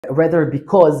rather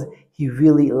because he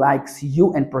really likes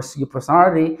you and your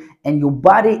personality, and your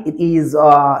body, it is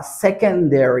a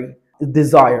secondary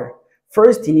desire.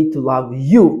 First, you need to love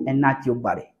you and not your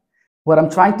body. What I'm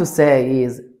trying to say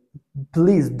is,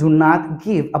 please do not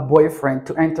give a boyfriend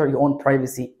to enter your own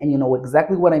privacy. And you know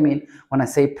exactly what I mean when I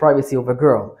say privacy of a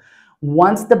girl.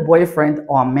 Once the boyfriend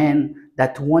or man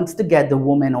that wants to get the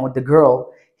woman or the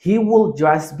girl, he will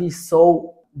just be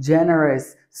so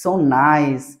generous, so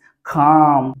nice,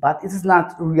 calm, but it is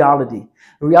not reality.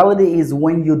 Reality is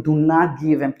when you do not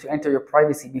give him to enter your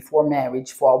privacy before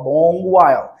marriage for a long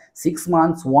while, 6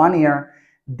 months, 1 year,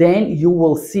 then you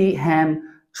will see him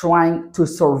trying to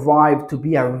survive, to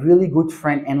be a really good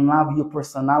friend and love your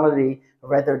personality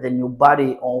rather than your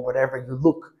body or whatever you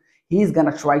look. He's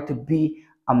gonna try to be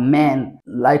a man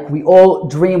like we all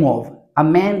dream of, a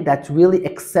man that really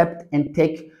accept and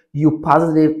take you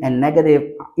positive and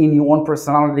negative in your own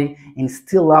personality and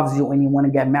still loves you when you want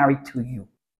to get married to you.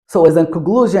 So as a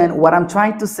conclusion, what I'm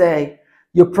trying to say,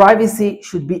 your privacy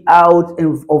should be out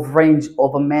of range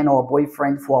of a man or a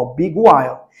boyfriend for a big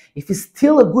while. If he's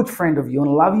still a good friend of you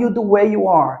and love you the way you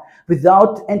are,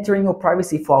 without entering your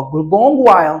privacy for a long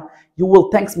while, you will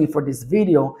thank me for this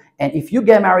video. And if you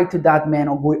get married to that man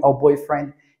or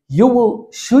boyfriend, you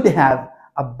should have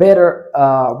a better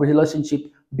relationship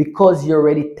because you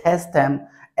already test them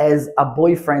as a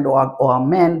boyfriend or a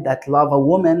man that love a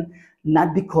woman,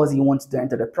 not because he wants to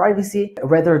enter the privacy,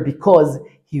 rather because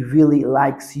he really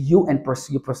likes you and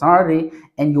your personality,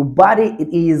 and your body, it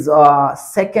is a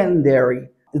secondary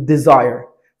desire.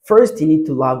 First, you need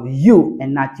to love you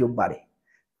and not your body.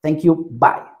 Thank you.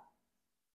 Bye.